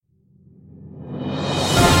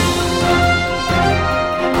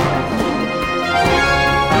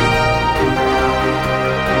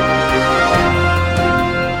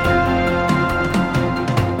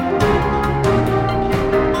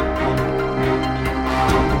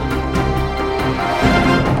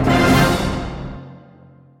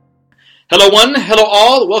Hello one, hello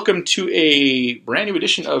all. Welcome to a brand new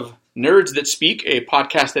edition of Nerds That Speak, a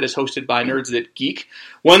podcast that is hosted by Nerds That Geek.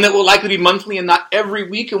 One that will likely be monthly and not every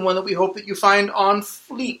week, and one that we hope that you find on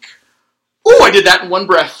fleek. Ooh, I did that in one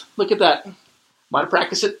breath. Look at that. Might have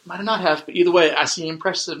practiced it, might have not have, but either way, I see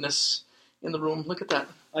impressiveness in the room. Look at that.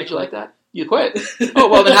 Did you like that? You quit? Oh,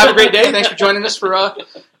 well, then have a great day. Thanks for joining us for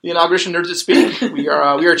the inauguration of Nerds That Speak. We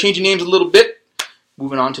are changing names a little bit.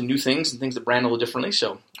 Moving on to new things and things that brand a little differently.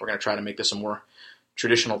 So we're going to try to make this a more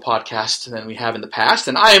traditional podcast than we have in the past.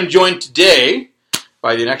 And I am joined today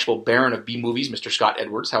by the actual Baron of B-Movies, Mr. Scott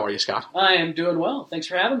Edwards. How are you, Scott? I am doing well. Thanks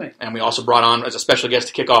for having me. And we also brought on, as a special guest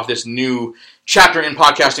to kick off this new chapter in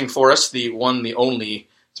podcasting for us, the one, the only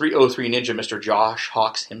 303 Ninja, Mr. Josh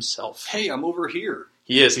Hawks himself. Hey, I'm over here.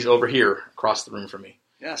 He is. He's over here across the room from me.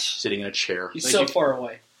 Yes. Sitting in a chair. He's so far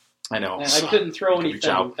away. I know. I couldn't throw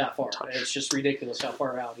anything that far. Touch. It's just ridiculous how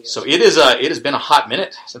far out he is. So it has been a hot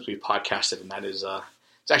minute since we've podcasted, and that is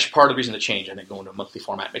it's actually part of the reason to change. I think going to a monthly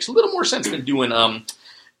format makes a little more sense than doing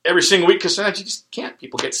every single week, because sometimes you just can't.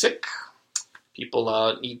 People get sick.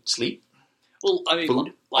 People need sleep. Well, I mean,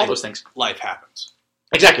 food, all those things. Life happens.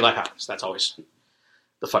 Exactly, life happens. That's always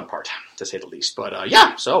the fun part, to say the least. But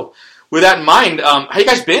yeah, so with that in mind, how you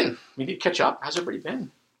guys been? We need to catch up. How's everybody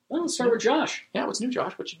been? Well, let's start with Josh. Yeah, what's new,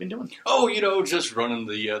 Josh? What you been doing? Oh, just running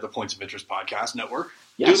the Points of Interest podcast network.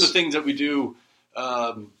 Yes. Doing the things that we do.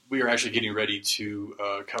 We are actually getting ready to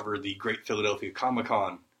cover the Great Philadelphia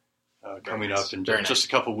Comic-Con coming up in just a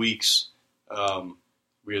couple weeks.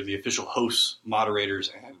 We are the official hosts,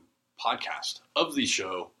 moderators, and podcast of the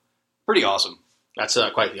show. Pretty awesome. That's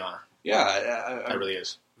quite the honor. Yeah, That really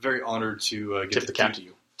is. Very honored to get Tip the cap to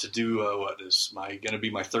you. To do what is going to be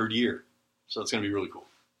my third year. So it's going to be really cool.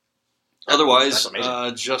 Otherwise,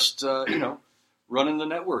 just running the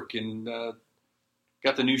network, and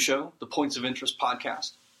got the new show, the Points of Interest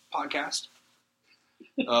podcast.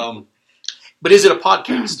 But is it a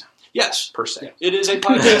podcast? Yes, per se. It is a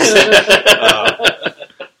podcast.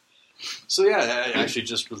 So yeah, I actually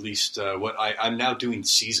just released I'm now doing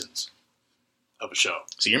seasons of a show.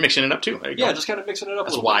 So you're mixing it up too. There you go. Yeah, just kind of mixing it up.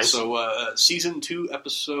 That's a little wise. bit. So season 2,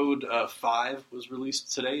 episode 5 was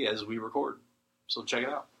released today as we record. So check it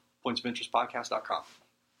out. PointsOfInterestPodcast.com.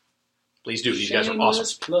 Please do. These guys are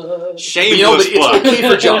awesome. Shameless plug. It's okay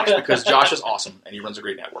for Josh, because Josh is awesome, and he runs a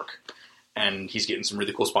great network. And he's getting some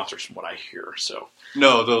really cool sponsors from what I hear. So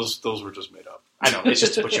no, those were just made up. I know. It's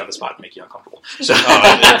just to put you on the spot and make you uncomfortable. So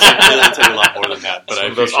it'll take a lot more than that. But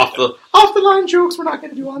I those off the line jokes we're not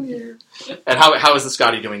going to do on the air. And how is the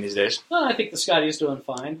Scotty doing these days? Well, I think the Scotty's doing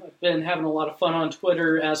fine. I've been having a lot of fun on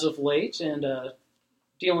Twitter as of late, and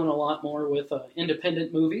dealing a lot more with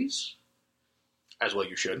independent movies. As well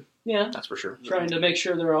you should. Yeah. That's for sure. Trying to make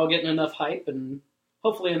sure they're all getting enough hype and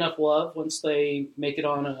hopefully enough love once they make it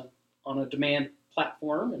on a demand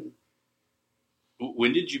platform. And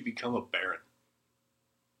when did you become a Baron?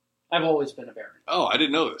 I've always been a Baron. Oh, I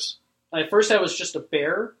didn't know this. At first I was just a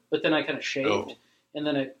bear, but then I kind of shaved, and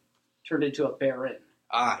then it turned into a Baron.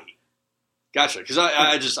 Gotcha, because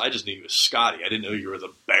I just knew you was Scotty. I didn't know you were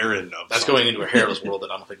the Baron of That's something. going into a hairless world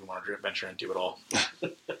that I don't think we want to venture into at all.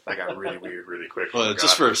 That got really weird really quick. Well,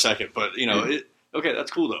 just for a second, but okay,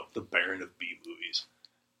 that's cool though. The Baron of B-Movies.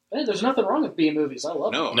 Hey, there's nothing wrong with B movies. I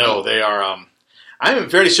love them. No, they are. I'm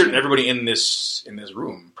fairly certain everybody in this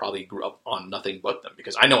room probably grew up on nothing but them,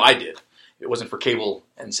 because I know I did. It wasn't for cable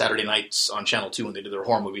and Saturday nights on Channel 2 when they did their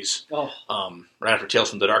horror movies. Oh. Right after Tales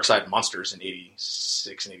from the Dark Side and Monsters in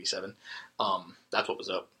 86 and 87. That's what was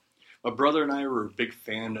up. My brother and I were a big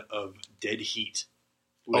fan of Dead Heat.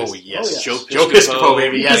 Oh, yes. Joe Piscopo,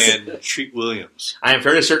 baby, yes. And Treat Williams. I am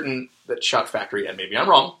fairly certain that Shout Factory, and maybe I'm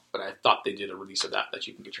wrong, but I thought they did a release of that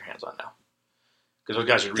you can get your hands on now. Because those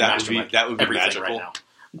guys are remastering that would be everything magical. right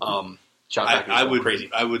now. Shout Factory is going crazy.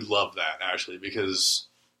 I would love that, actually, because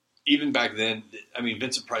even back then, I mean,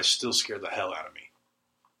 Vincent Price still scared the hell out of me.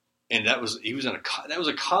 And that was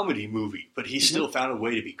a comedy movie, but he still found a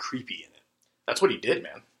way to be creepy in it. That's what he did,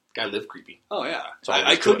 man. Guy lived creepy. Oh yeah, So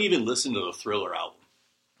I couldn't even listen to the Thriller album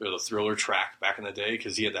or the Thriller track back in the day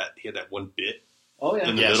because he had that one bit Oh yeah.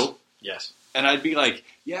 in the middle. Yes. And I'd be like,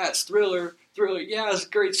 yeah, it's Thriller, yeah, it's a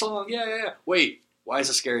great song, yeah. Wait, why is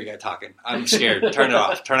a scary guy talking? I'm scared. Turn it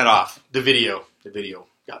off. The video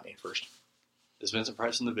got me first. Is Vincent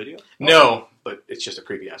Price in the video? No, but it's just a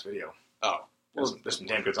creepy ass video. Oh, There's some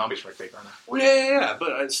damn good zombies right there, aren't there? well, yeah,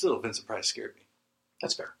 but still, Vincent Price scared me.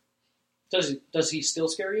 That's fair. Does he still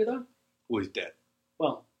scare you though? Well, he's dead.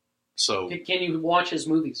 Well, So can you watch his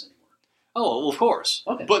movies anymore? oh, well, of course.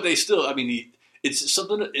 Okay. But they still, I mean, it's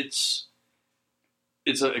something. It's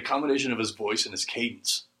a combination of his voice and his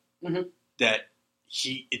cadence Mhm. that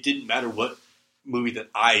it didn't matter what movie that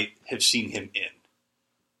I have seen him in.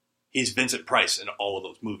 He's Vincent Price in all of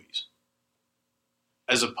those movies.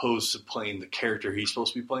 As opposed to playing the character he's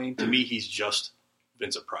supposed to be playing. To me, he's just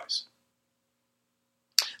Vincent Price.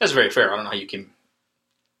 That's very fair. I don't know how you can...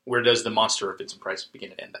 Where does the monster of Vincent Price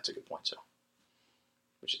begin and end? That's a good point, so...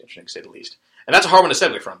 Which is interesting, to say the least. And that's a hard one to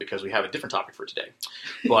segue from, because we have a different topic for today.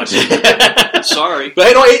 But... Sorry.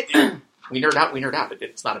 But we nerd out.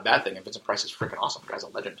 It's not a bad thing, and Vincent Price is freaking awesome. The guy's a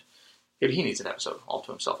legend. Maybe he needs an episode all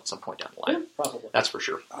to himself at some point down the line. Yeah, probably. That's for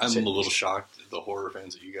sure. I'm a little shocked at the horror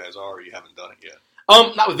fans that you guys are. You haven't done it yet.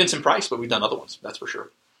 Not with Vincent Price, but we've done other ones. That's for sure.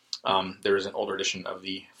 There is an older edition of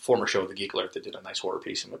the former show, The Geek Alert, that did a nice horror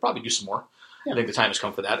piece, and we'll probably do some more. Yeah. I think the time has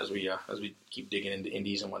come for that as we keep digging into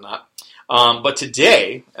indies and whatnot. But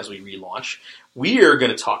today, as we relaunch, we are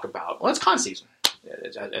going to talk about, well, it's con season,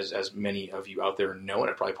 as many of you out there know and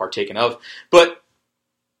have probably partaken of. But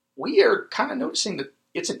we are kind of noticing that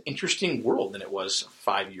it's an interesting world than it was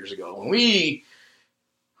 5 years ago.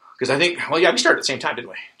 Because I think, we started at the same time, didn't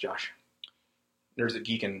we, Josh? Nerds that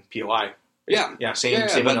Geek and POI. Yeah.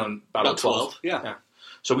 Same about 12. Yeah.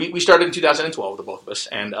 So we started in 2012, the both of us,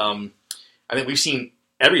 and I think we've seen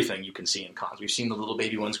everything you can see in cons. We've seen the little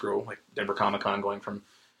baby ones grow, like Denver Comic Con going from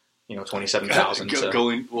 27,000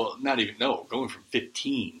 going from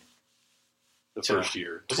 15 the first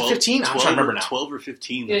year. Was it 15? I'm trying to remember now. 12 or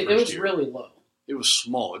 15 the first year. It was really low. It was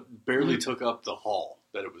small. It barely took up the hall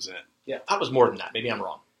that it was in. Yeah, I thought it was more than that. Maybe I'm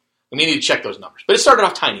wrong. We need to check those numbers. But it started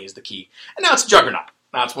off tiny is the key. And now it's a juggernaut.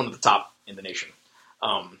 Now it's one of the top in the nation.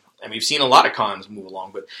 And we've seen a lot of cons move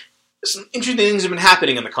along, but some interesting things have been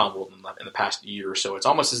happening in the con world in the past year or so. It's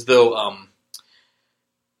almost as though,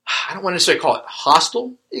 I don't want to necessarily call it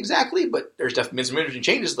hostile exactly, but there's definitely been some interesting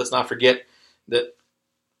changes. Let's not forget that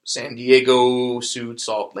San Diego sued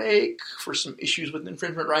Salt Lake for some issues with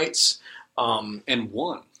infringement rights. And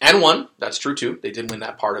won. That's true too. They did win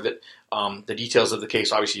that part of it. The details of the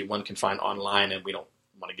case, obviously, one can find online, and we don't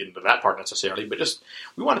want to get into that part necessarily, but just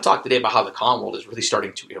we want to talk today about how the con world is really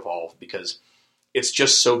starting to evolve, because it's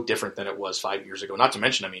just so different than it was 5 years ago. Not to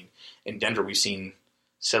mention, in Denver, we've seen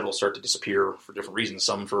several start to disappear for different reasons.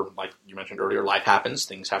 Some for, like you mentioned earlier, life happens,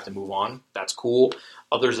 things have to move on. That's cool.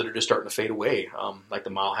 Others that are just starting to fade away, like the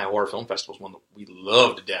Mile High Horror Film Festival is one that we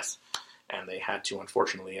love to death. And they had to,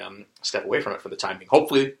 unfortunately, step away from it for the time being.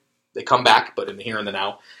 Hopefully, they come back, but in the here and the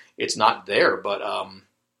now, it's not there. But I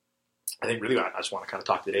think really I just want to kind of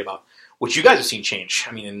talk today about what you guys have seen change.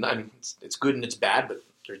 It's good and it's bad, but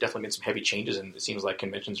there's definitely been some heavy changes, and it seems like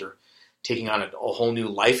conventions are taking on a whole new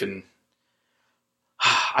life. And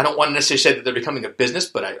I don't want to necessarily say that they're becoming a business,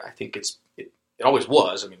 but I think it always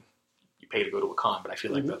was. You pay to go to a con, but I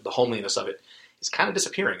feel like the homeliness of it is kind of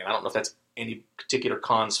disappearing. And I don't know if that's any particular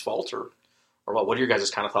con's fault or what are your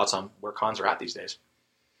guys' kind of thoughts on where cons are at these days?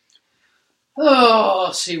 Oh,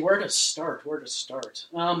 let's see, where to start? Well,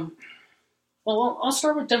 I'll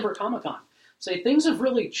start with Denver Comic Con. Say things have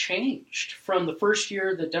really changed from the first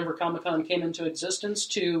year that Denver Comic Con came into existence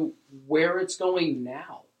to where it's going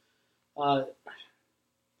now. The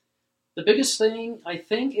biggest thing, I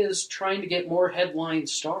think, is trying to get more headline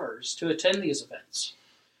stars to attend these events.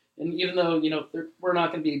 And even though, we're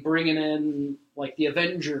not going to be bringing in, like, the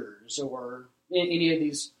Avengers or any of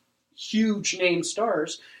these huge name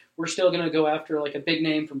stars, we're still going to go after, like, a big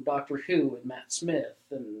name from Doctor Who and Matt Smith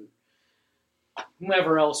and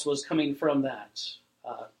whomever else was coming from that.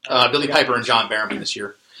 Billy Piper and John Barrowman this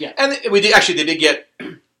year. Yeah. And they did get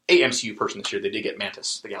a MCU person this year. They did get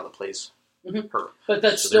Mantis, the gal that plays her. But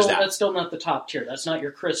that's still not the top tier. That's not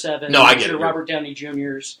your Chris Evans. No, I get your it. Robert Downey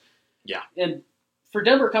Jr.'s. Yeah. And for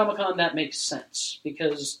Denver Comic Con, that makes sense,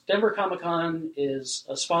 because Denver Comic Con is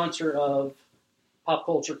a sponsor of Pop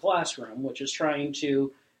Culture Classroom, which is trying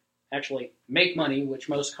to actually make money, which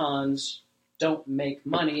most cons don't make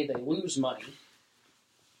money. They lose money.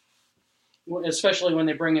 Especially when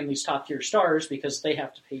they bring in these top-tier stars, because they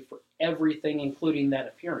have to pay for everything, including that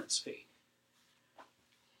appearance fee.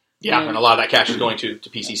 Yeah, and a lot of that cash is going to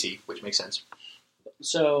PCC, which makes sense.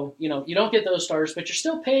 So, you don't get those stars, but you're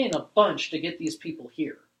still paying a bunch to get these people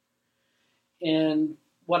here. And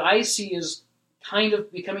what I see is kind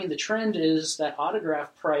of becoming the trend is that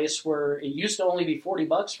autograph price, where it used to only be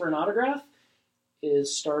 $40 for an autograph,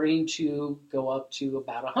 is starting to go up to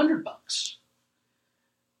about $100.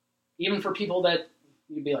 Even for people that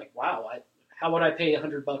you'd be like, wow, how would I pay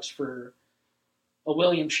 $100 for a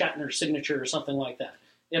William Shatner signature or something like that?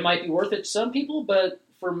 It might be worth it to some people, but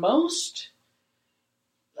for most,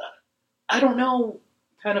 I don't know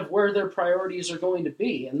kind of where their priorities are going to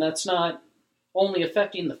be. And that's not only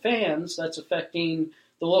affecting the fans, that's affecting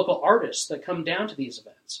the local artists that come down to these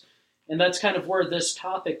events. And that's kind of where this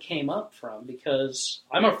topic came up from, because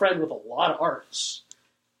I'm a friend with a lot of artists.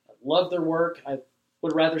 I love their work. I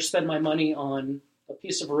would rather spend my money on a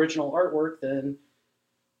piece of original artwork than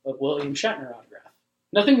a William Shatner autograph.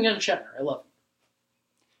 Nothing against Shatner. I love him.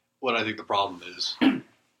 What I think the problem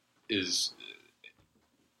is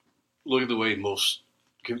look at the way most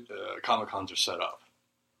Comic-Cons are set up.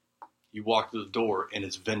 You walk through the door and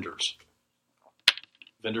it's vendors.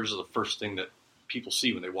 Vendors are the first thing that people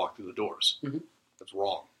see when they walk through the doors. Mm-hmm. That's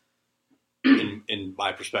wrong, in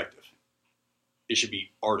my perspective. It should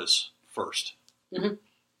be artists first, mm-hmm.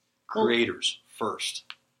 creators first,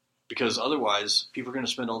 because otherwise people are going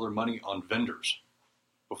to spend all their money on vendors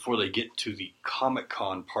before they get to the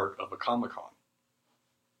Comic-Con part of a Comic-Con.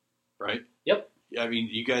 Right? Yep. I mean,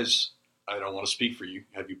 you guys, I don't want to speak for you.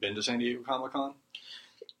 Have you been to San Diego Comic-Con?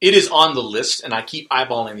 It is on the list, and I keep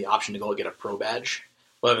eyeballing the option to go get a pro badge.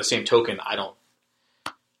 But at the same token, I don't.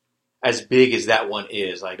 As big as that one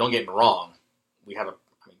is, like, don't get me wrong,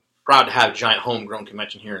 proud to have a giant homegrown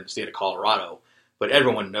convention here in the state of Colorado, but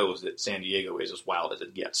everyone knows that San Diego is as wild as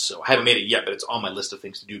it gets. So I haven't made it yet, but it's on my list of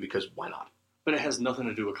things to do because why not? But it has nothing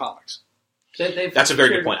to do with comics. That's a very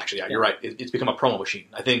good point, actually. Yeah, you're right. It's become a promo machine.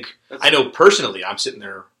 I know personally, I'm sitting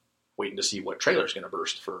there waiting to see what trailer is going to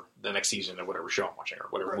burst for the next season of whatever show I'm watching or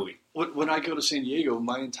whatever movie. When I go to San Diego,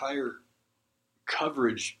 my entire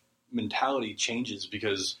coverage mentality changes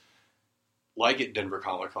because, like at Denver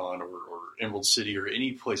Comic Con or Emerald City or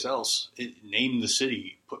any place else, name the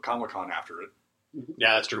city, put Comic Con after it.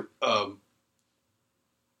 Yeah, that's true. The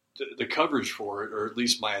coverage for it, or at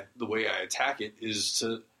least the way I attack it, is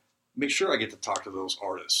to make sure I get to talk to those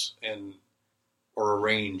artists or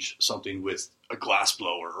arrange something with a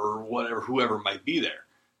glassblower or whatever, whoever might be there.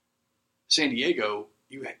 San Diego,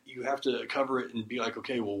 you have to cover it and be like,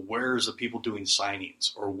 okay, well, where's the people doing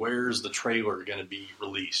signings, or where's the trailer going to be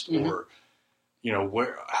released, mm-hmm. or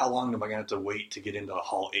how long am I going to have to wait to get into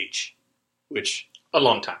Hall H? Which a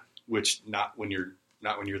long time. Which not when you're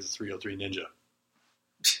the 303 Ninja.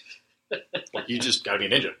 You just gotta be a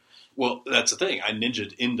ninja. Well, that's the thing. I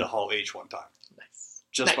ninja'd into Hall H one time. Nice.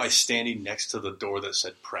 Just by standing next to the door that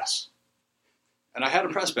said press. And I had a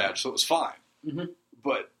press badge, so it was fine. Mm-hmm.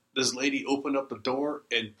 But this lady opened up the door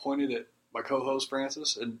and pointed at my co-host,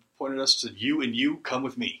 Francis, and pointed us and said, you, come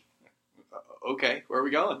with me. Okay, where are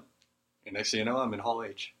we going? And next thing you know, I'm in Hall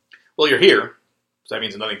H. Well, you're here, so that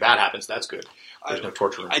means nothing bad happens. That's good. There's no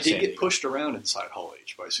torture. I did get pushed around inside Hall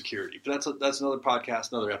H by security, but that's another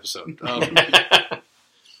podcast, another episode.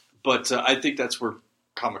 But I think that's where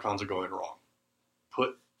Comic-Cons are going wrong.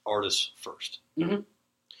 Put artists first. Mm-hmm.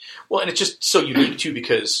 Well, and it's just so unique too,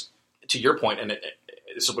 because to your point, and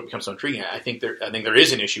this is what becomes so intriguing. I think there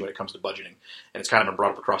is an issue when it comes to budgeting, and it's kind of been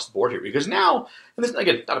brought up across the board here because now, and this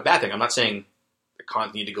again, not a bad thing. I'm not saying the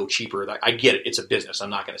cons need to go cheaper. I get it; it's a business. I'm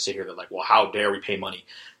not going to sit here that well, how dare we pay money?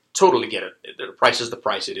 Totally get it. The price is the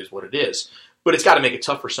price. It is what it is. But it's got to make it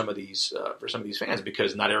tough for some of these fans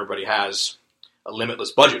because not everybody has a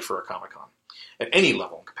limitless budget for a Comic-Con at any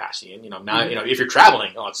level and capacity. And now if you're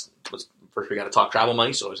traveling, first we got to talk travel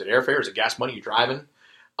money. So is it airfare? Is it gas money? You driving?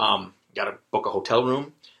 You got to book a hotel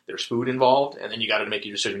room. There's food involved, and then you got to make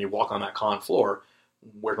your decision when you walk on that con floor.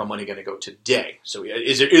 Where's my money going to go today? So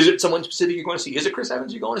is it someone specific you're going to see? Is it Chris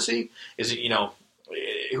Evans you're going to see? Is it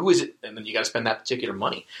who is it? And then you got to spend that particular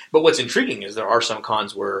money. But what's intriguing is there are some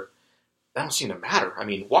cons where that don't seem to matter. I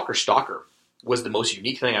mean, Walker Stalker was the most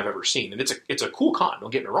unique thing I've ever seen, and it's a cool con. Don't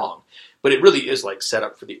get me wrong, but it really is like set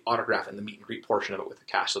up for the autograph and the meet and greet portion of it with the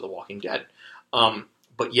cast of The Walking Dead.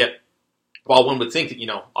 But yet, while one would think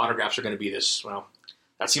that autographs are going to be this, well,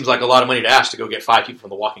 that seems like a lot of money to ask to go get 5 people from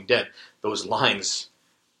The Walking Dead. Those lines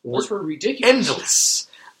were ridiculous, endless.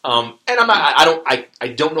 And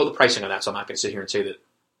I don't know the pricing on that, so I'm not going to sit here and say that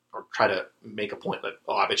or try to make a point that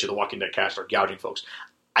I bet you The Walking Dead cast are gouging folks.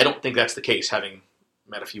 I don't think that's the case, having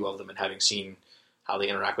met a few of them and having seen how they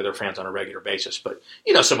interact with their fans on a regular basis. But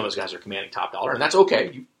some of those guys are commanding top dollar, and that's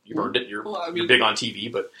okay. You've earned it. You're big on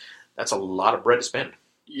TV, but that's a lot of bread to spend.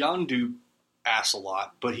 Yondu asks a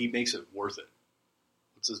lot, but he makes it worth it.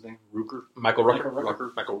 What's his name? Rooker? Michael Rooker.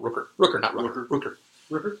 Rooker, not Rooker.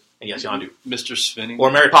 Rooker. And yes, Yondu. Mr. Svenning. Or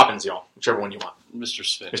Mary Poppins, y'all. Whichever one you want. Mr.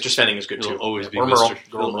 Svenning. Mr. Svenning is good, too. He'll always be Mr.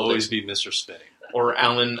 Svenning. Or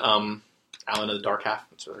Alan of the Dark Half.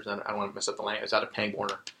 So I don't want to mess up the language. It's out of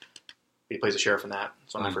Pangborn. He plays a sheriff in that.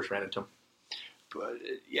 That's when I first ran into him. But,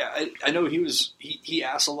 I know he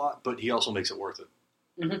asks a lot, but he also makes it worth it.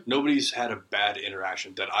 Mm-hmm. Nobody's had a bad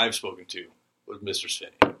interaction that I've spoken to with Mr.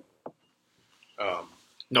 Svenning.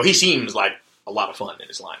 No, he seems like a lot of fun in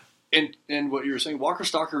his line. And what you were saying, Walker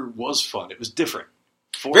Stalker was fun. It was different.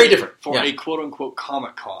 Very different. For a quote-unquote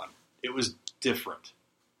Comic-Con. it was different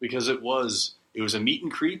because it was a meet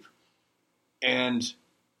and creep, and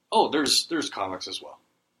there's comics as well.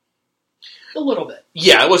 A little bit.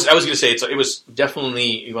 Yeah, I was going to say it was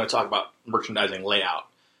definitely, you want to talk about merchandising layout.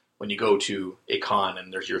 When you go to a con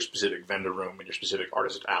and there's your specific vendor room and your specific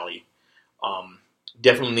artist alley,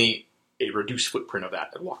 definitely a reduced footprint of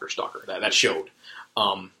that at Walker Stalker. That showed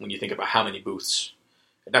when you think about how many booths,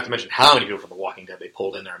 and not to mention how many people from The Walking Dead they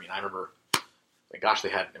pulled in there. I mean, I remember, gosh, they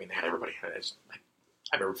had everybody.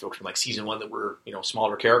 I remember folks from like season 1 that were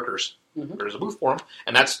smaller characters. Mm-hmm. There's a booth for them,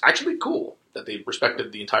 and that's actually cool that they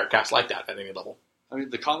respected the entire cast like that at any level. I mean,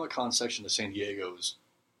 the Comic-Con section of San Diego is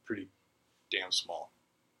pretty damn small.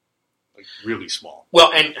 Like, really small.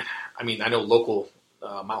 Well, and, I mean, I know local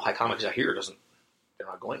Mile High Comics out here they're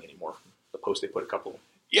not going anymore. The post they put a couple.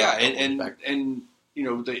 Yeah, and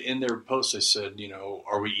they, in their post they said,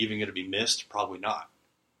 are we even going to be missed? Probably not.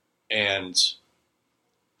 And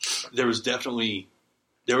there was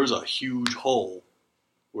a huge hole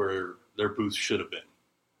where their booth should have been.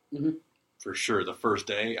 Mm-hmm. For sure. The first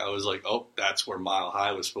day, I was like, oh, that's where Mile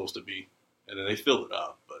High was supposed to be. And then they filled it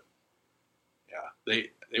up. But, yeah,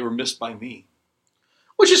 they were missed by me.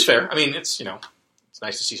 Which is fair. I mean, it's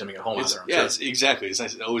nice to see something at home out there. Yeah, exactly. It's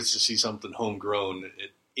nice always to see something homegrown at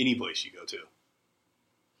any place you go to.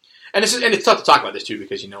 And it's tough to talk about this, too,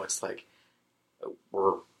 because, it's like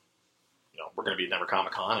we're going to be at Denver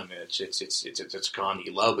Comic Con, and it's a con that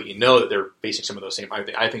you love, but that they're facing some of those same. I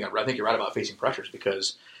think you're right about facing pressures,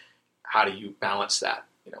 because how do you balance that?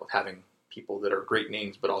 With having people that are great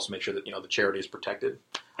names, but also make sure that the charity is protected,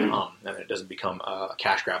 and it doesn't become a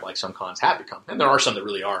cash grab like some cons have become. And there are some that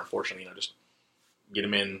really are, unfortunately. Just get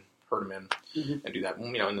them in, herd them in, mm-hmm. and do that.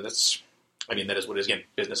 And that's. I mean, that is what it is. Again,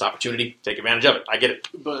 business opportunity. Take advantage of it. I get it.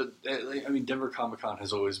 But I mean, Denver Comic Con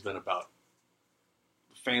has always been about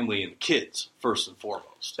family and kids, first and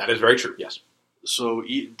foremost. That is very true, yes. So,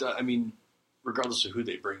 I mean, regardless of who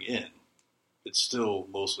they bring in, it's still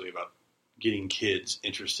mostly about getting kids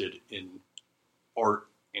interested in art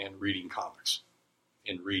and reading comics,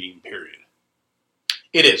 and reading, period.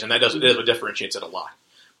 It is, and that is what differentiates it a lot.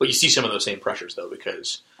 But you see some of those same pressures, though,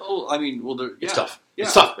 because... Oh, I mean, it's tough. Yeah.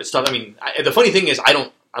 It's tough. I mean, the funny thing is, I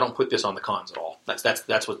don't put this on the cons at all.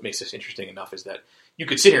 That's what makes this interesting enough, is that you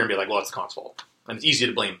could sit here and be like, well, it's the con's fault. And it's easy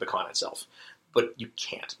to blame the con itself. But you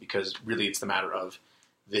can't, because really it's the matter of,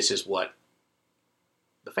 this is what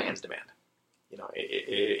the fans demand.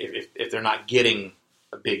 If they're not getting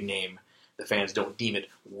a big name, the fans don't deem it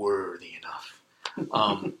worthy enough.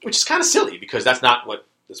 Which is kind of silly, because that's not what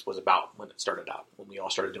this was about when it started out, when we all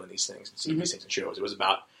started doing these things and seeing these things in shows. It was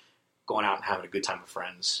about going out and having a good time with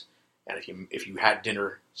friends. And if you had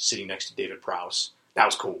dinner sitting next to David Prowse, that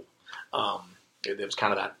was cool. It was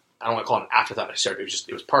kind of that, I don't want to call it an afterthought necessarily.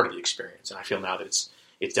 It was part of the experience. And I feel now that it's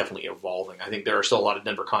definitely evolving. I think there are still a lot of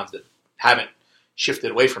Denver cons that haven't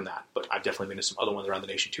shifted away from that, but I've definitely been to some other ones around the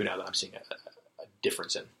nation too now that I'm seeing a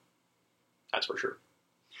difference in. That's for sure.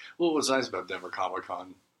 Well, what's nice about Denver Comic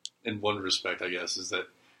Con, in one respect, I guess, is that,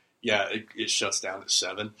 yeah, it shuts down at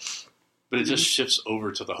 7, but it just shifts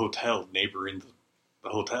over to the hotel neighboring the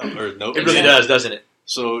hotel. Or no, it really does, doesn't it?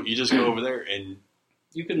 So you just go over there and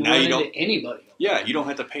you can run into anybody. Yeah, you don't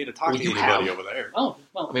have to pay to talk to anybody over there. Oh,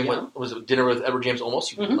 well, I mean, what was it, dinner with Edward James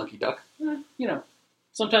Olmos? You lucky duck.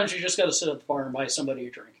 Sometimes you just got to sit at the bar and buy somebody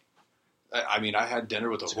a drink. I mean, I had dinner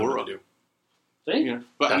with Uhura. See?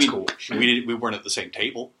 But that's cool. Sure. We weren't at the same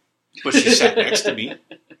table, but she sat next to me,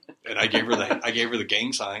 and I gave her the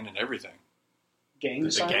gang sign and everything.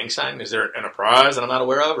 Gang sign? The gang sign? Is there an enterprise that I'm not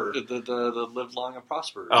aware of? Or? The live long and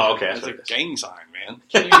prosper. Oh, okay. It's a gang sign, man.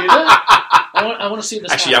 Can you do that? I want to see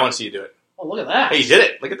this. Actually, I want to see you do it. Oh, look at that! Hey, you did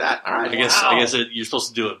it! Look at that! All right. I guess you're supposed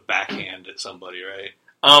to do it backhand at somebody, right?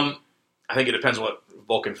 I think it depends what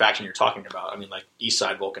Vulcan faction you're talking about. I mean, like East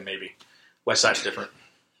Side Vulcan, maybe. West Side's different.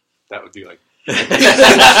 That would be like. I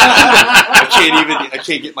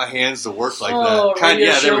can't get my hands to work like that.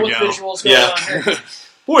 Yeah, there we go. Yeah.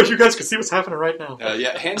 Boy, if you guys could see what's happening right now.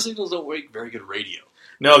 Yeah, hand signals don't make very good radio.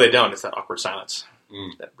 No, they don't. It's that awkward silence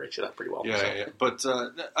that breaks it up pretty well. Yeah. But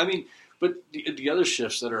I mean, the other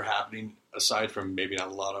shifts that are happening, aside from maybe not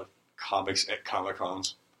a lot of comics at Comic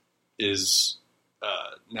Cons, is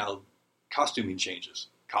now costuming changes.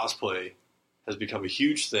 Cosplay has become a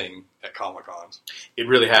huge thing at Comic Cons. It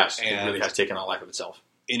really has. It really has taken on a life of itself.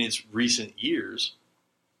 In its recent years,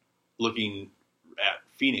 looking at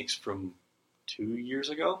Phoenix from 2 years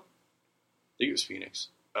ago, I think it was Phoenix.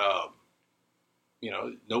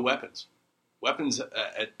 No weapons. Weapons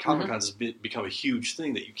at Comic Cons has become a huge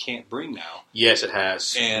thing that you can't bring now. Yes, it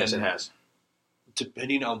has. And yes, it has.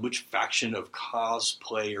 Depending on which faction of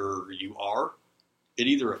cosplayer you are, it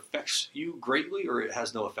either affects you greatly or it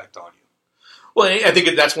has no effect on you. Well, I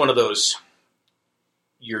think that's one of those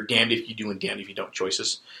you're damned if you do and damned if you don't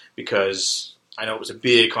choices, because I know it was a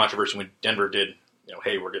big controversy when Denver did,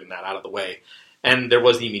 hey, we're getting that out of the way. And there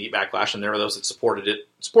was the immediate backlash, and there were those that supported it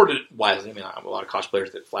wisely. I mean, I have a lot of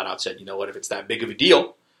cosplayers that flat out said, you know what, if it's that big of a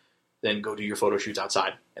deal, then go do your photo shoots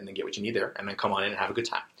outside and then get what you need there and then come on in and have a good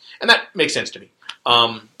time. And that makes sense to me.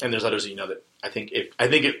 And there's others that that I think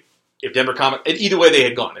if Denver Comic, either way they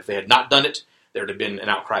had gone, if they had not done it, there would have been an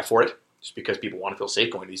outcry for it, just because people want to feel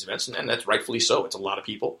safe going to these events, and that's rightfully so. It's a lot of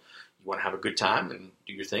people. You want to have a good time and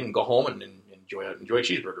do your thing and go home and enjoy a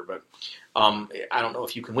cheeseburger. But I don't know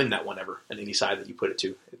if you can win that one ever on any side that you put it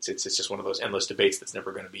to. It's just one of those endless debates that's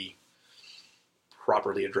never going to be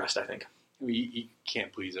properly addressed, I think. I mean, you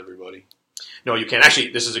can't please everybody. No, you can't. Actually,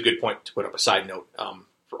 this is a good point to put up a side note.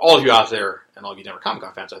 For all of you out there, and all of you Denver Comic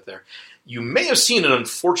Con fans out there, you may have seen an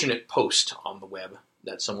unfortunate post on the web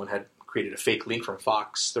that someone had created a fake link from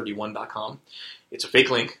fox31.com. It's a fake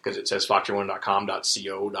link because it says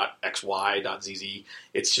fox31.com.co.xy.zz.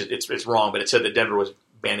 It's wrong, but it said that Denver was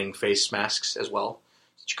banning face masks as well.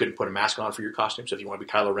 That you couldn't put a mask on for your costume. So if you want to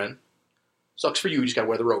be Kylo Ren, sucks for you. You just got to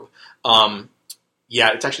wear the robe.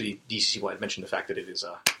 Yeah, it's actually DCC who had mentioned the fact that it is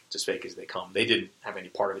as fake as they come. They didn't have any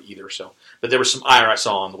part of it either. But there was some ire I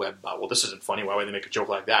saw on the web about, well, this isn't funny. Why would they make a joke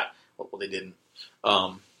like that? Well, they didn't.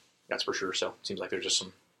 That's for sure. So it seems like there's just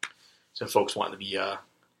some folks wanting to be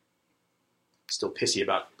still pissy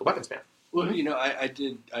about the weapons ban. Well, I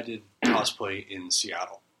did cosplay in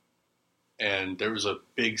Seattle, and there was a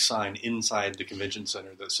big sign inside the convention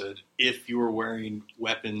center that said, if you are wearing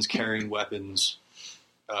weapons, carrying weapons,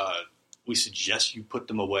 we suggest you put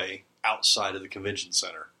them away outside of the convention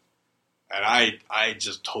center. And I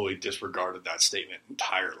just totally disregarded that statement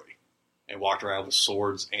entirely and walked around with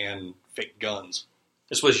swords and fake guns.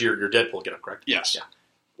 This was your Deadpool get-up, correct? Yes. Yeah.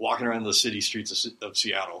 Walking around the city streets of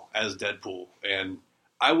Seattle as Deadpool. And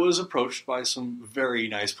I was approached by some very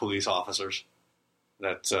nice police officers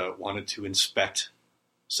that wanted to inspect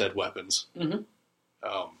said weapons. Mm-hmm.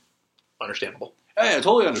 Understandable. Yeah,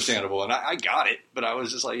 totally understandable. And I got it, but I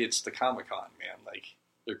was just like, it's the Comic-Con, man. Like,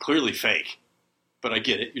 they're clearly fake. But I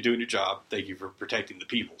get it. You're doing your job. Thank you for protecting the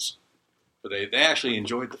peoples. But they actually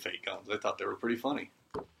enjoyed the fake guns. I thought they were pretty funny.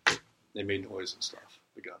 They made noise and stuff.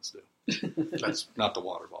 The guns do. That's not the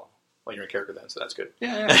water bottle. Well, you're a character then, so that's good.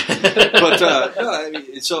 Yeah. But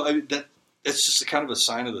it's just a kind of a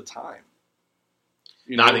sign of the time.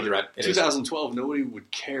 I think you're right. 2012, nobody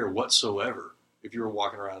would care whatsoever if you were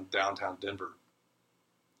walking around downtown Denver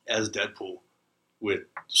as Deadpool with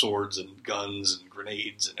swords and guns and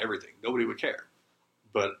grenades and everything. Nobody would care.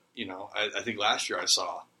 But, I think last year I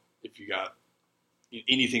saw if you got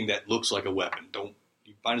anything that looks like a weapon, you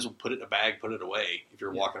might as well put it in a bag, put it away if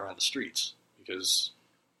you're walking around the streets, because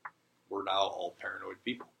we're now all paranoid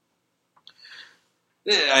people.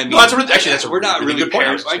 I mean, we're not really good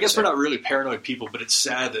paranoid. I guess we're not really paranoid people, but it's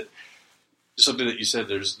sad that something that you said.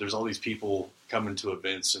 There's all these people coming to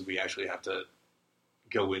events, and we actually have to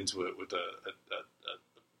go into it with a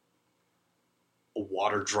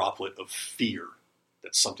water droplet of fear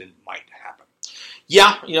that something might happen.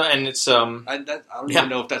 Yeah, and it's I don't even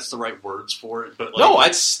know if that's the right words for it, but no,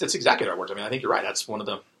 that's exactly the right words. I mean, I think you're right. That's one of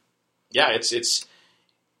the it's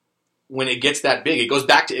when it gets that big, it goes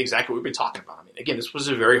back to exactly what we've been talking about. I mean, again, this was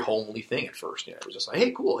a very homely thing at first. It was just like,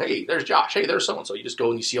 hey, cool, hey, there's Josh, hey, there's so and so. You just go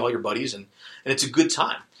and you see all your buddies, and it's a good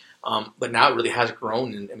time. But now it really has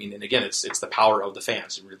grown, and and again, it's the power of the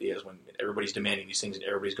fans. It really is when everybody's demanding these things and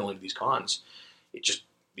everybody's going to these cons.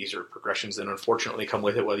 These are progressions that unfortunately come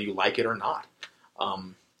with it, whether you like it or not.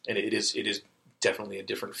 And it is definitely a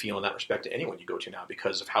different feel in that respect to anyone you go to now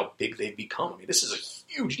because of how big they've become. I mean, this is a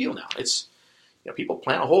huge deal now. It's people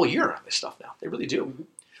plan a whole year on this stuff now. They really do. Mm-hmm.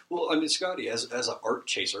 Well, I mean, Scotty, as an art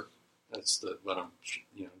chaser, that's what I'm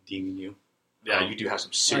deeming you. Yeah, you do have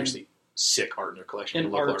some seriously sick art in your collection.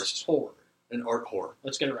 An art whore. An art whore.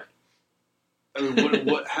 Let's get it right. I mean,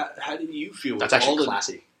 how do you feel? That's actually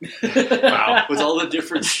classy. Wow. With all the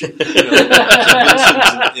different conventions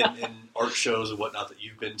and art shows and whatnot that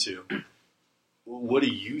you've been to, what are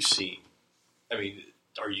you seeing? I mean,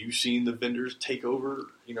 are you seeing the vendors take over,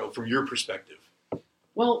 from your perspective?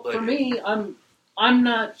 Well, for me, I'm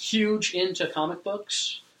not huge into comic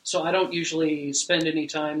books, so I don't usually spend any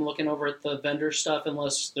time looking over at the vendor stuff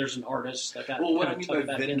unless there's an artist that got what I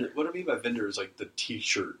mean by vendor is like the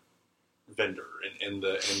T-shirt vendor and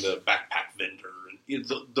the backpack vendor and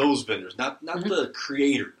those vendors, not mm-hmm. the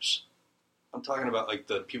creators. I'm talking about like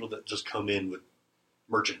the people that just come in with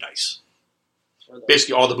merchandise.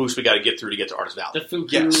 Basically, all the booths we got to get through to get to Artist Valley. The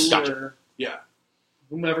Fuku, yes, gotcha. Yeah.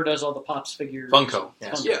 whomever does all the Pops figures. Funko.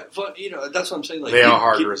 Yes. Yeah, that's what I'm saying. Like, they are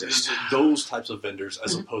hard to resist. Those types of vendors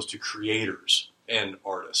as opposed to creators and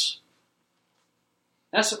artists.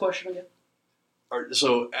 Ask the question again.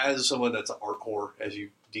 So, as someone that's an art whore, as you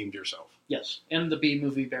deemed yourself. Yes, and the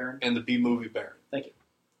B-movie Baron. And the B-movie Baron. Thank you.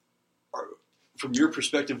 From your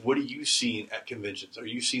perspective, what are you seeing at conventions? Are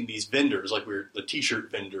you seeing these vendors, like the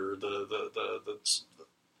T-shirt vendor, the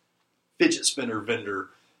fidget spinner vendor?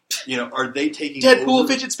 Are they taking Deadpool over?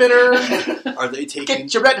 fidget spinner? Are they taking?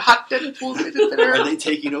 Get your red hot Deadpool fidget spinner. Are they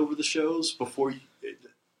taking over the shows before you?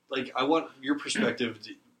 Like, I want your perspective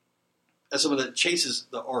as someone that chases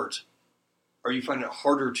the art. Are you finding it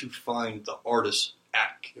harder to find the artists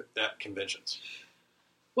at conventions?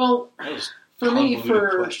 Well, for me,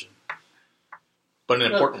 question. But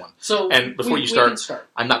an important one. So and before you start,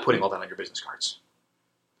 I'm not putting all that on your business cards.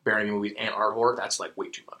 Baron movies and art horror, that's like way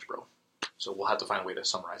too much, bro. So we'll have to find a way to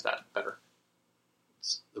summarize that better.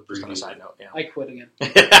 Just on a side note, yeah. I quit again.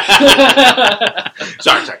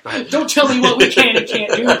 Sorry, go ahead. Don't tell me what we can and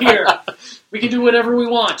can't do here. We can do whatever we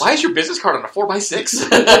want. Why is your business card on a 4x6?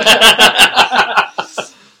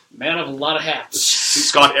 Man of a lot of hats.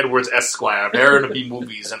 Scott Edwards Esquire, Baron of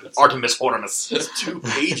B-movies, and Artemis Hornemus. It's 2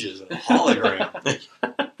 pages and a hologram.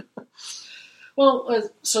 Well,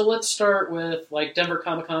 so let's start with like Denver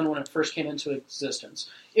Comic Con when it first came into existence.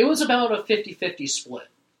 It was about a 50-50 split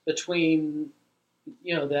between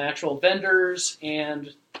the actual vendors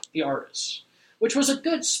and the artists, which was a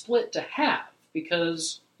good split to have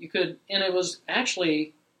because you could, and it was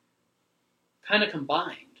actually kind of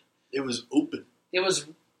combined. It was open. It was,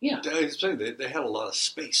 yeah. I was saying they had a lot of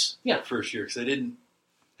space. Yeah. First year because they didn't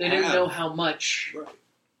know how much. Right.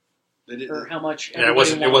 They didn't. Or how much. Yeah, it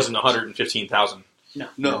wasn't 115,000.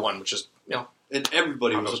 No. One, which is and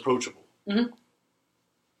everybody was approachable. Mm-hmm.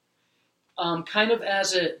 Kind of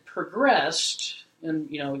as it progressed, and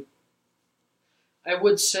I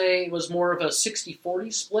would say it was more of a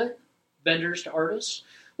 60-40 split, vendors to artists,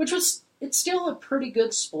 it's still a pretty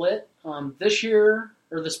good split.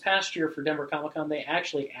 This past year for Denver Comic Con, they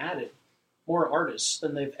actually added more artists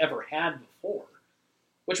than they've ever had before,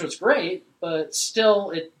 which was great, but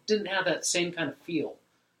still it didn't have that same kind of feel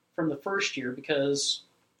from the first year because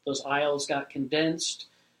those aisles got condensed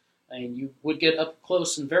and you would get up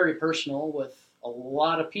close and very personal with a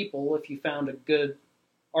lot of people if you found a good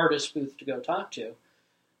artist booth to go talk to.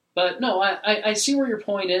 But no, I see where your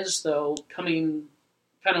point is, though, kind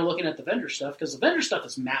of looking at the vendor stuff, because the vendor stuff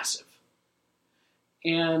is massive.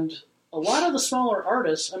 And a lot of the smaller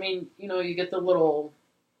artists, you get the little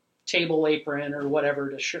table apron or whatever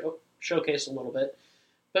to showcase a little bit,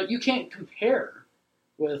 but you can't compare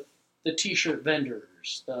with the T-shirt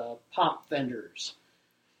vendors, the pop vendors,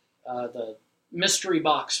 the mystery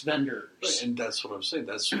box vendors. Right, and that's what I'm saying.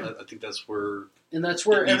 I think that's where... And that's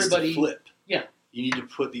where everybody... flip. Yeah. You need to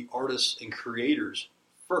put the artists and creators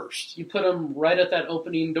first. You put them right at that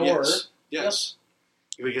opening door. Yes.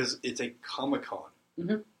 Yep. Because it's a Comic-Con.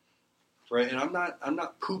 Mm-hmm. Right? And I'm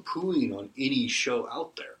not poo-pooing on any show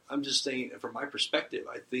out there. I'm just saying, from my perspective,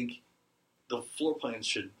 I think the floor plans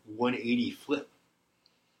should 180 flip.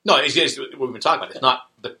 No, it's what we've been talking about. It's not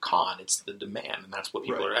the con; it's the demand, and that's what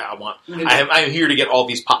people are. I want. Mm-hmm. I'm here to get all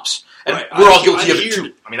these pops, and right. we're all guilty of it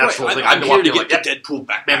too. That's the whole thing. I'm here to get the Deadpool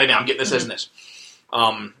back. Man, I'm getting this and this.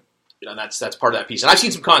 And that's part of that piece. And I've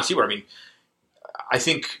seen some cons too. Where I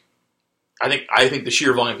think the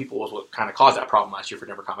sheer volume of people was what kind of caused that problem last year for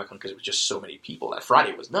Denver Comic Con because it was just so many people. That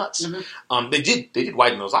Friday was nuts. Mm-hmm. They did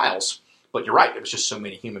widen those aisles, but you're right. It was just so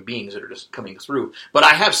many human beings that are just coming through. But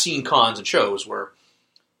I have seen cons and shows where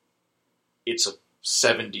it's a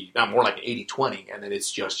 70, more like an 80-20, and then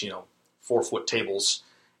it's just 4-foot tables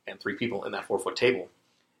and 3 people in that 4-foot table,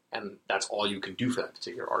 and that's all you can do for that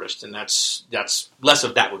particular artist. And that's less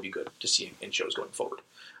of that would be good to see in shows going forward,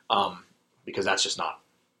 because that's not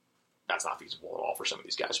feasible at all for some of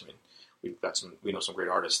these guys. We know some great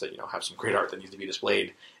artists that have some great art that needs to be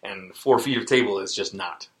displayed, and 4 feet of table is just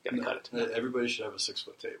not going to cut it. Everybody should have a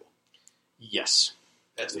 6-foot table. Yes,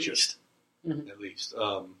 at least. Mm-hmm. At least.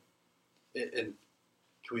 And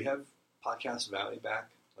can we have Podcast Valley back,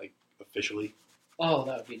 like officially? Oh,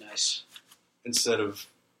 that would be nice. Instead of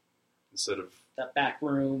that back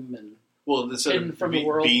room and instead hidden of from the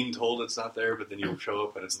world. Being told it's not there, but then you show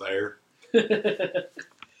up and it's there.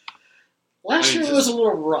 Last year it was a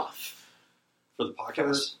little rough for the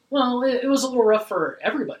podcast. It was a little rough for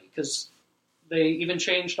everybody because they even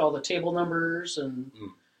changed all the table numbers and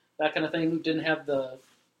that kind of thing. Didn't have the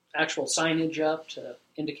actual signage up to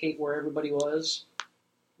indicate where everybody was.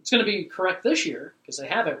 It's going to be correct this year because they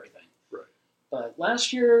have everything. Right. But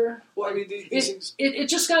last year, well, I mean, these things... it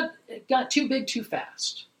just got too big too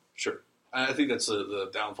fast. Sure. I think that's the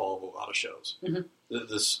downfall of a lot of shows. Mm-hmm.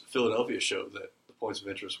 This Philadelphia show that the Points of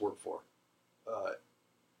Interest work for,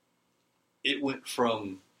 it went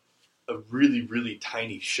from a really, really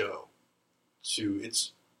tiny show to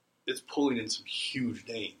it's pulling in some huge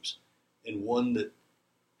names, and one that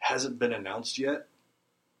hasn't been announced yet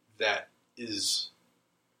that it's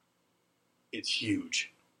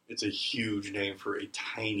huge. It's a huge name for a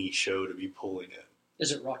tiny show to be pulling in.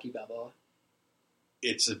 Is it Rocky Balboa?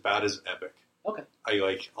 It's about as epic. Okay.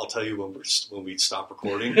 I'll tell you when we stop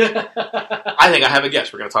recording. I think I have a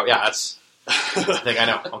guess. We're going to talk. Yeah, that's. I think I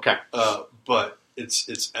know. Okay. But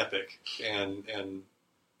it's epic, and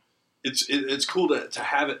it's cool to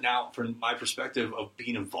have it now from my perspective of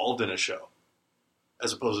being involved in a show,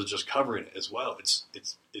 as opposed to just covering it as well.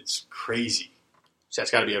 It's crazy. So that's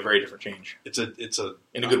got to be a very different change. It's a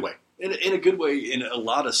in a good way. In a good way, in a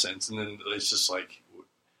lot of sense, and then it's just like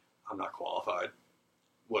I'm not qualified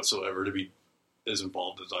whatsoever to be as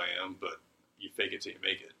involved as I am, but you fake it till you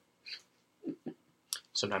make it.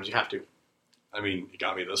 Sometimes you have to. I mean, it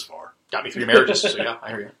got me this far. Got me 3 marriages, so yeah, I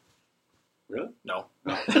hear you. Really? No.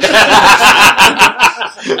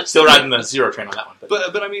 Still riding the zero train on that one.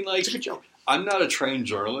 But I mean, like, it's a good joke. I'm not a trained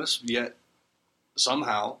journalist, yet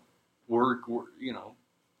somehow we're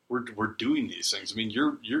doing these things. I mean,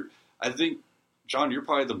 I think, John, you're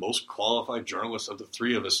probably the most qualified journalist of the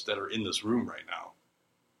 3 of us that are in this room right now.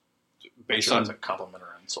 Based on a compliment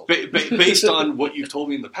or insult. Based on what you've told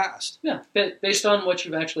me in the past. Yeah, based on what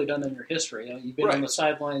you've actually done in your history. You know, you've been Right. on the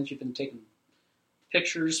sidelines, you've been taking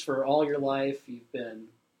pictures for all your life, you've been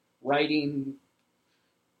writing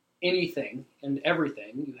anything and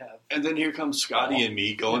everything you have. And then here comes Scotty and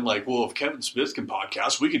me going like, well, if Kevin Smith can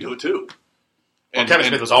podcast, we can do it too. Well, Kevin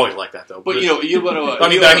Smith was always like that, though. But you know I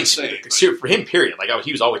mean, saying, for him, period. Like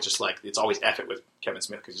he was always just like, it's always F it with Kevin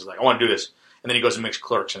Smith because he's like, I want to do this, and then he goes and makes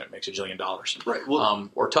Clerks, and it makes $1 jillion. Right. Well,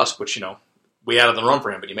 or Tusk, which we added the run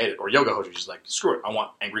for him, but he made it. Or Yoga Hosers, he's like, screw it, I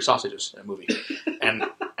want angry sausages in a movie, and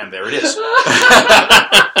there it is.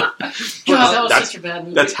 God, that was such a bad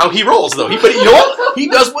movie. That's how he rolls, though. He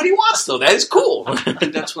does what he wants, though. That is cool.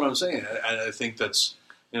 And that's what I'm saying. I think that's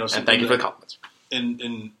and thank you for the compliments.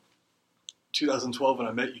 In 2012, when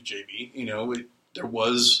I met you, JB, there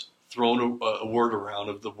was thrown a word around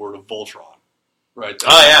of the word of Voltron, right?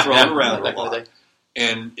 Thrown around a lot.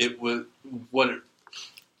 And it was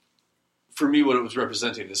for me, what it was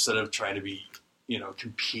representing, instead of trying to be,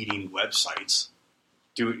 competing websites,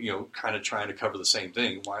 kind of trying to cover the same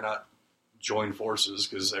thing. Why not join forces?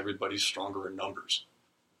 Because everybody's stronger in numbers.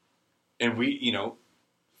 And we,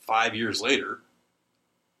 5 years later,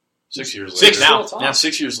 6 years later. 6 now. Yeah,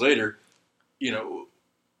 6 years later, we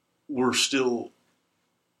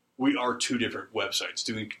are 2 different websites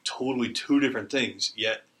doing totally 2 different things,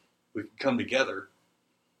 yet we can come together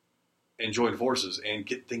and join forces and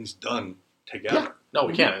get things done together. Yeah. No,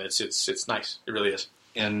 we can, and it's nice. It really is.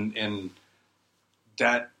 And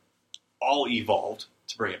that all evolved,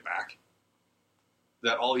 to bring it back,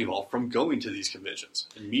 that all evolved from going to these conventions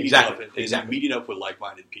and meeting up with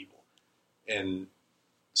like-minded people. And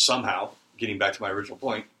somehow, getting back to my original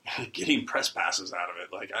point, getting press passes out of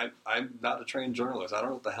it. Like, I'm not a trained journalist. I don't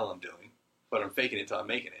know what the hell I'm doing, but I'm faking it until I'm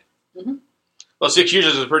making it. Mm-hmm. Well, 6 years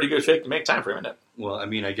is a pretty good fake to make time frame, isn't it? Well, I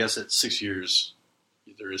mean, I guess at 6 years,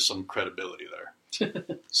 there is some credibility there.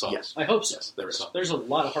 So, yes. I hope so. Yes, there is. There's a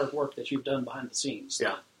lot of hard work that you've done behind the scenes.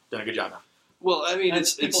 Yeah, done a good job now. Well, I mean,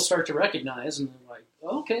 people start to recognize, and they're like,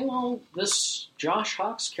 okay, well, this Josh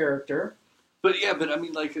Hawks character. But I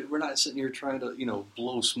mean, like, we're not sitting here trying to,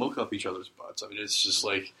 blow smoke up each other's butts. I mean, it's just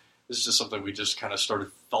like, this is just something we just kind of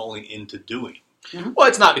started falling into doing. Mm-hmm. Well,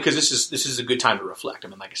 it's not, because this is a good time to reflect. I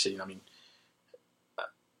mean, like I said,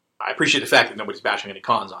 I appreciate the fact that nobody's bashing any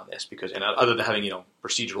cons on this, because, and other than having,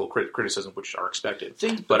 procedural criticism, which are expected.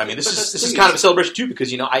 But I mean, this is kind of a celebration too,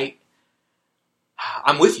 because,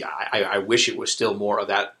 I'm with you. I wish it was still more of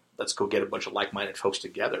that, let's go get a bunch of like-minded folks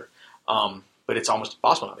together. But it's almost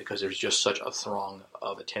impossible now, because there's just such a throng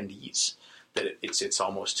of attendees that it's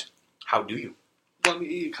almost, how do you? Well, I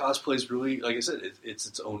mean, cosplay is really, like I said, it's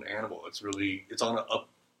its own animal. It's on an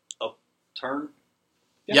upturn.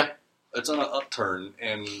 Yeah. It's on an upturn,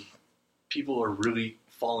 and people are really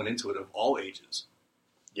falling into it of all ages.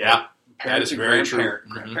 Yeah. Parents that is and very true.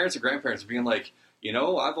 Mm-hmm. Parents and grandparents being like,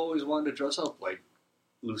 I've always wanted to dress up like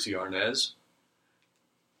Lucy Arnaz.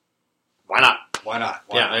 Why not? Why not?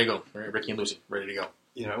 There you go. Ricky and Lucy, ready to go.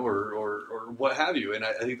 Or what have you. And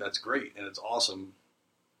I think that's great, and it's awesome.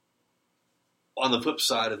 on the flip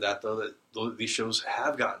side of that, though, that these shows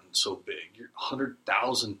have gotten so big.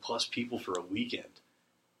 100,000 plus people for a weekend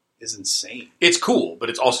is insane. It's cool, but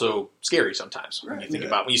it's also scary sometimes when you think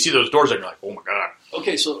about when you see those doors and you're like, oh my god.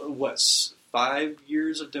 Okay, so what's 5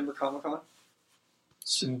 years of Denver Comic Con?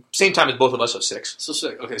 Same time as both of us, so 6. So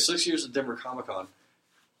 6. Okay, 6 years of Denver Comic Con.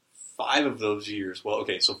 5 of those years. Well,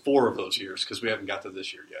 okay, so 4 of those years because we haven't got to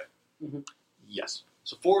this year yet. Mm-hmm. Yes.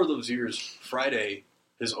 So 4 of those years, Friday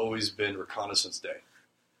has always been Reconnaissance Day.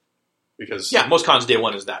 Because most cons day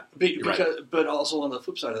one is that. But also on the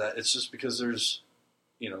flip side of that, it's just because there's,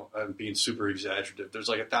 I'm being super exaggerative. There's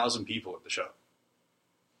like 1,000 people at the show.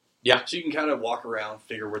 Yeah. So you can kind of walk around,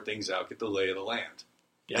 figure where things out, get the lay of the land.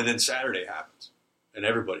 Yeah. And then Saturday happens. And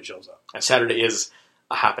everybody shows up. And Saturday is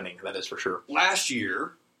a happening, that is for sure. Last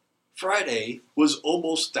year, Friday was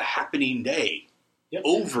almost the happening day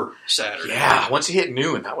over Saturday. Yeah, once you hit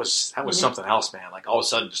noon, that was something else, man. Like all of a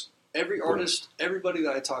sudden, just every artist, everybody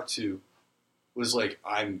that I talked to was like,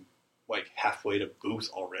 I'm like halfway to booth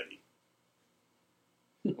already.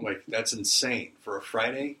 I'm like, that's insane for a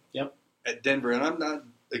Friday at Denver. And I'm not,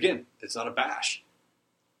 again, it's not a bash.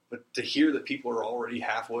 But to hear that people are already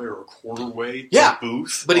halfway or a quarter way to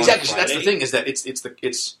booth, but exactly, so that's the thing is that it's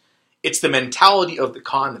the mentality of the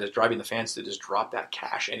con that is driving the fans to just drop that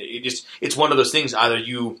cash, and it's one of those things. Either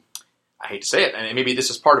I hate to say it, and maybe this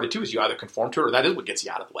is part of it too, is you either conform to it or that is what gets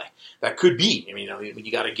you out of the way. That could be. I mean,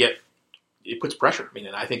 you got to get. It puts pressure. I mean,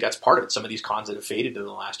 and I think that's part of it. Some of these cons that have faded in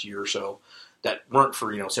the last year or so that weren't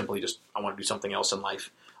for simply just I want to do something else in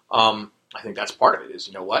life. I think that's part of it.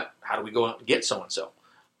 Is what? How do we go out and get so and so?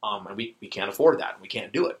 And we can't afford that. We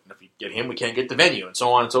can't do it. And if we get him, we can't get the venue, and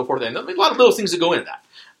so on and so forth. And a lot of little things that go into that.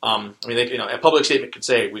 A public statement could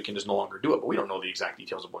say we can just no longer do it, but we don't know the exact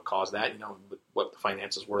details of what caused that, what the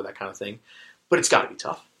finances were, that kind of thing. But it's got to be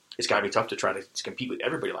tough. It's got to be tough to try to compete with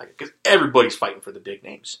everybody like it, because everybody's fighting for the big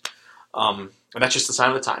names. And that's just the sign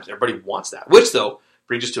of the times. Everybody wants that, which, though,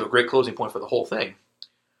 brings us to a great closing point for the whole thing.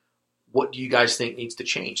 What do you guys think needs to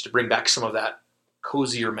change to bring back some of that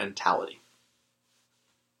cozier mentality?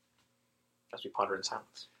 As we ponder in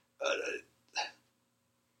silence.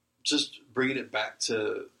 Just bringing it back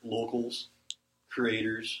to locals,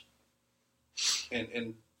 creators,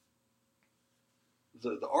 and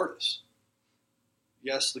the artists.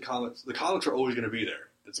 Yes, the comics are always going to be there.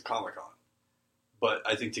 It's a Comic-Con. But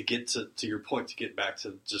I think to get to your point, to get back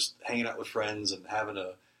to just hanging out with friends and having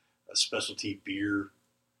a specialty beer,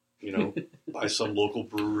 by some local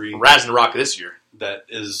brewery. Raz and Rock this year. That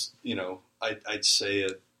is, I'd say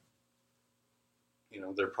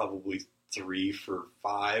they're probably 3 for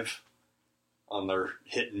 5 on their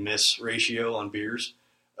hit and miss ratio on beers.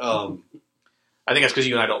 I think that's because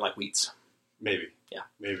you and I don't like wheats. Maybe. Yeah.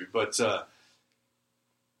 Maybe. But I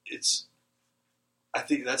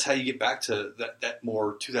think that's how you get back to that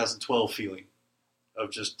more 2012 feeling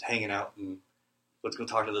of just hanging out and let's go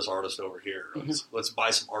talk to this artist over here. Let's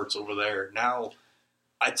buy some arts over there. Now,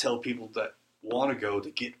 I tell people that want to go to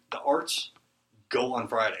get the arts, go on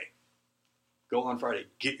Friday. Go on Friday,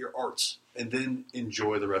 get your arts, and then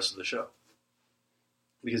enjoy the rest of the show.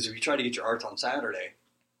 Because if you try to get your arts on Saturday,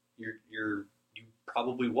 you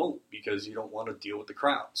probably won't, because you don't want to deal with the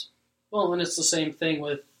crowds. Well, and it's the same thing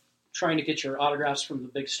with trying to get your autographs from the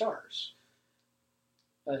big stars.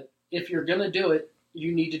 If you're going to do it,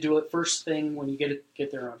 you need to do it first thing when you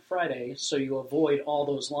get there on Friday, so you avoid all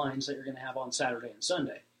those lines that you're going to have on Saturday and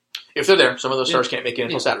Sunday. If they're there, some of those stars can't make it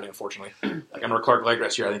until Saturday, unfortunately. Like I remember Clark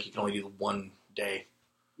Legras here, I think he can only do one day,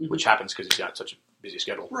 which happens because he's got such a busy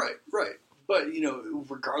schedule. Right. But,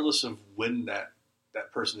 regardless of when that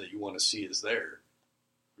person that you want to see is there,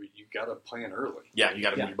 you got to plan early. Yeah, you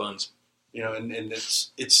got to move your buns. And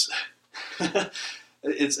it's it's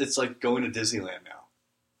like going to Disneyland now.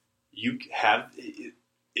 You have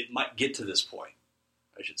it might get to this point,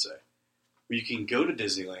 I should say, where you can go to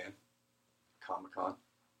Disneyland, Comic-Con,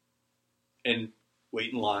 and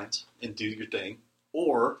wait in lines and do your thing,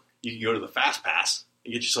 or you can go to the Fast Pass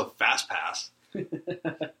and get yourself a Fast Pass,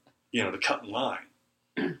 to cut in line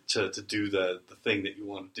to do the thing that you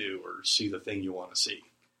want to do or see the thing you want to see.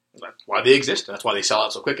 That's why they exist, and that's why they sell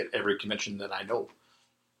out so quick at every convention that I know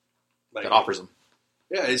that offers them.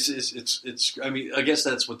 Yeah, it's. I mean, I guess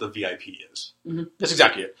that's what the VIP is. Mm-hmm. That's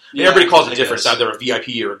exactly it. Yeah, everybody calls it different. It's either a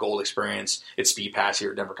VIP or a gold experience. It's Speed Pass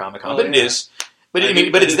here at Denver Comic Con, but it is. But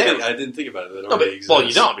it's there. I didn't think about it. Well,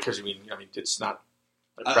 you don't, because it's not.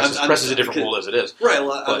 Press is a different world as it is. Right.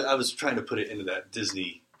 Well, I was trying to put it into that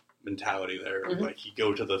Disney mentality there. Mm-hmm. Like you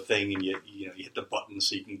go to the thing and you hit the button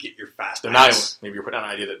so you can get your Fast Pass. Maybe you're putting out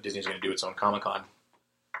an idea that Disney's going to do its own Comic Con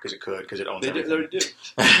because it owns they everything. They already do.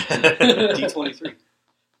 D23.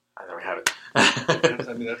 I never have it.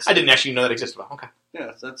 I mean, I didn't actually know that existed. Well, okay.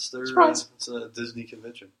 Yeah, that's their it's a Disney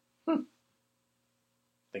convention.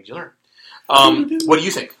 Things you learn. What do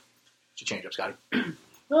you think? Should change up, Scotty.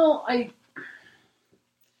 Well, I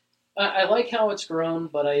like how it's grown,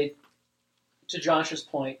 but to Josh's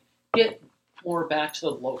point, get more back to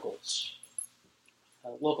the locals.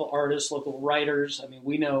 Local artists, local writers. I mean,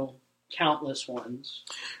 we know countless ones.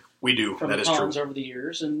 We do. From that is cons true. over the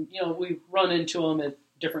years. And, we run into them at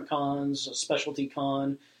different cons, a specialty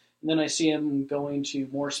con, and then I see them going to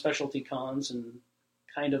more specialty cons and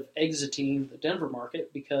kind of exiting the Denver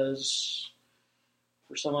market because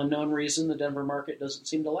for some unknown reason, the Denver market doesn't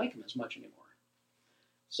seem to like them as much anymore.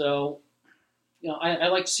 So, I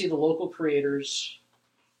like to see the local creators,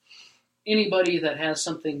 anybody that has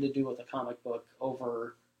something to do with a comic book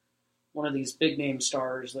over one of these big name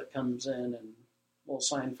stars that comes in and will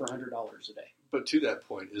sign for $100 a day. But to that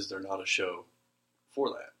point, is there not a show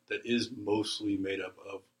for that is mostly made up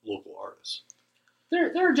of local artists?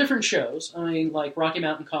 There are different shows. I mean, like Rocky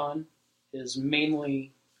Mountain Con is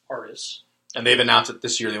mainly artists. And they've announced that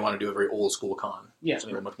this year they want to do a very old school con. Yeah.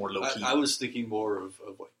 Something much more low key. I was thinking more of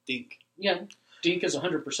like Dink. Yeah, Dink is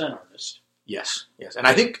 100% artist. Yes. And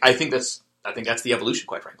I think that's the evolution,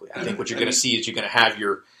 quite frankly. I think what you're going to see is you're going to have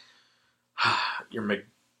your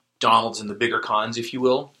McDonald's and the bigger cons, if you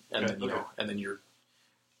will, and then your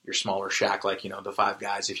smaller shack, like the Five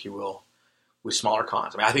Guys, if you will, with smaller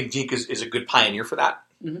cons. I mean, I think Dink is a good pioneer for that.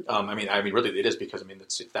 Mm-hmm. I mean, really, it is because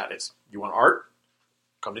it's you want art,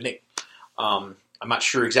 come to Dink. I'm not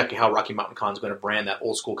sure exactly how Rocky Mountain Con is going to brand that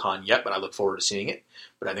old school con yet, but I look forward to seeing it.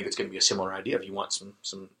 But I think it's going to be a similar idea. If you want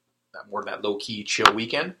some more of that low key chill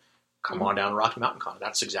weekend, come on down to Rocky Mountain Con.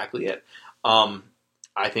 That's exactly it.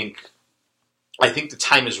 I think the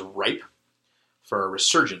time is ripe for a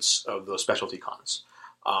resurgence of those specialty cons.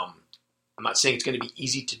 I'm not saying it's going to be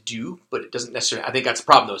easy to do, but it doesn't necessarily. I think that's the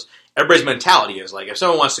problem. Though, everybody's mentality is like if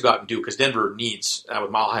someone wants to go out and do, because Denver needs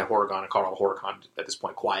with Mile High HorrorCon and Colorado HorrorCon at this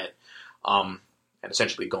point quiet and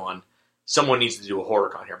essentially gone. Someone needs to do a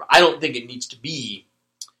HorrorCon here, but I don't think it needs to be.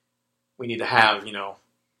 We need to have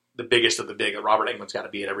the biggest of the big. Robert Englund's got to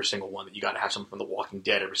be at every single one. That you got to have someone from The Walking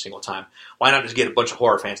Dead every single time. Why not just get a bunch of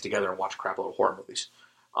horror fans together and watch a crap load of horror movies?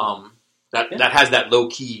 That has that low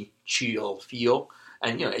key chill feel.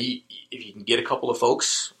 And if you can get a couple of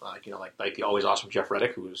folks like the always awesome Jeff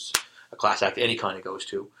Reddick, who's a class act at any con he goes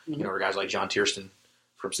to, or guys like John Tierston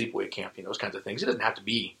from Sleepaway Camp, those kinds of things. It doesn't have to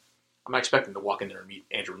be. I'm not expecting to walk in there and meet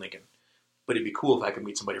Andrew Lincoln, but it'd be cool if I could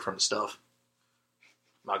meet somebody from the stuff.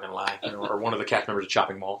 I'm not gonna lie, or one of the cast members of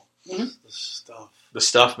Chopping Mall. Mm-hmm. The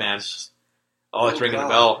stuff, man. Oh, it's ringing a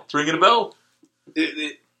bell. It's ringing a bell.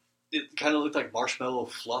 It kind of looked like marshmallow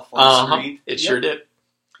fluff on the screen. It sure did.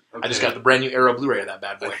 Okay. I just got the brand new Arrow Blu-ray of that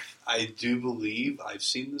bad boy. I do believe I've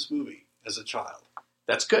seen this movie as a child.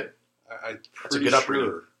 That's good. I'm pretty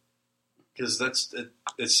sure. Because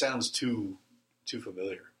it sounds too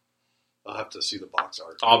familiar. I'll have to see the box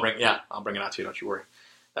art. I'll bring it out to you. Don't you worry.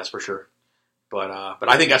 That's for sure. But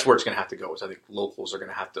I think that's where it's going to have to go. Is I think locals are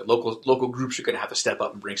going to have to local groups are going to have to step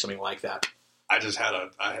up and bring something like that.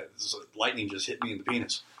 Lightning just hit me in the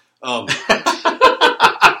penis.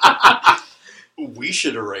 We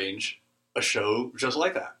should arrange a show just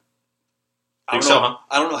like that. I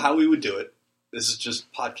don't know how we would do it. This is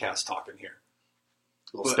just podcast talking here.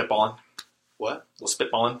 A little spitballing. What? A little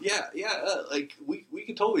spitballing. Yeah. Like we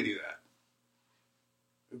could totally do that.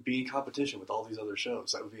 Be in competition with all these other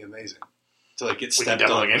shows. That would be amazing. To get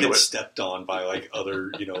stepped on by like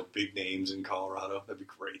other big names in Colorado. That'd be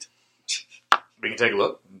great. We can take a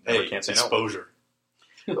look. Hey, can't say exposure.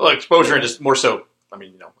 No. Well, exposure and just more so. I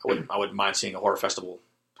mean, I wouldn't mind seeing a horror festival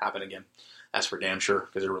happen again. That's for damn sure,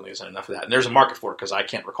 because there really isn't enough of that. And there's a market for it, because I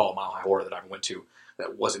can't recall a Mile High Horror that I went to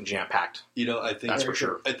that wasn't jam-packed. I think that's for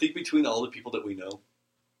sure. I think between all the people that we know,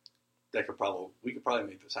 we could probably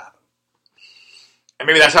make this happen. And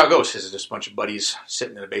maybe that's how it goes. It's just a bunch of buddies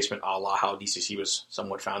sitting in a basement, a la how DCC was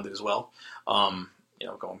somewhat founded as well. Going,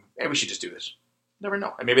 hey, we should just do this. Never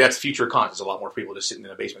know. And maybe that's future cons. There's a lot more people just sitting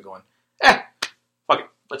in a basement going, fuck it,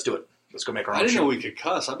 let's do it. Let's go make our own show. I didn't know we could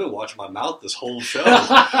cuss. I've been watching my mouth this whole show. We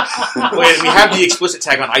have the explicit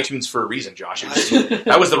tag on iTunes for a reason, Josh.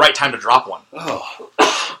 That was the right time to drop one.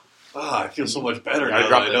 I feel so much better now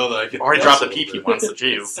that I know that I can. Already dropped the PP once, so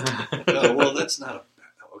jeez. Well, that's not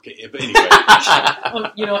okay. But anyway.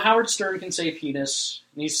 Howard Stern can say penis,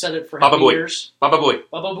 and he's said it for Baba Booey. years. Baba Booey.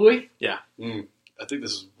 Baba Booey? Yeah. I think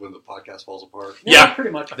this is when the podcast falls apart. Yeah,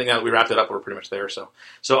 pretty much. I think that we wrapped it up. We're pretty much there. So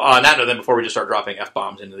on that note, then, before we just start dropping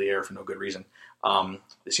F-bombs into the air for no good reason,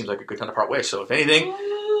 it seems like a good time to part ways. So if anything,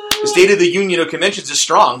 the State of the Union of Conventions is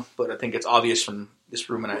strong, but I think it's obvious from this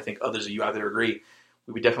room, and I think others of you out there agree,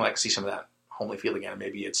 we would definitely like to see some of that homely feel again.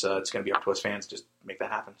 Maybe it's going to be up to us fans to just make that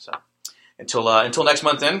happen. So until next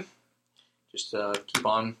month, then just keep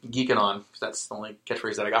on geeking on, because that's the only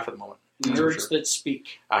catchphrase that I got for the moment. Nerds that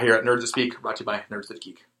speak. Here at Nerds That Speak, brought to you by Nerds That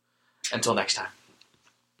Geek. Until next time.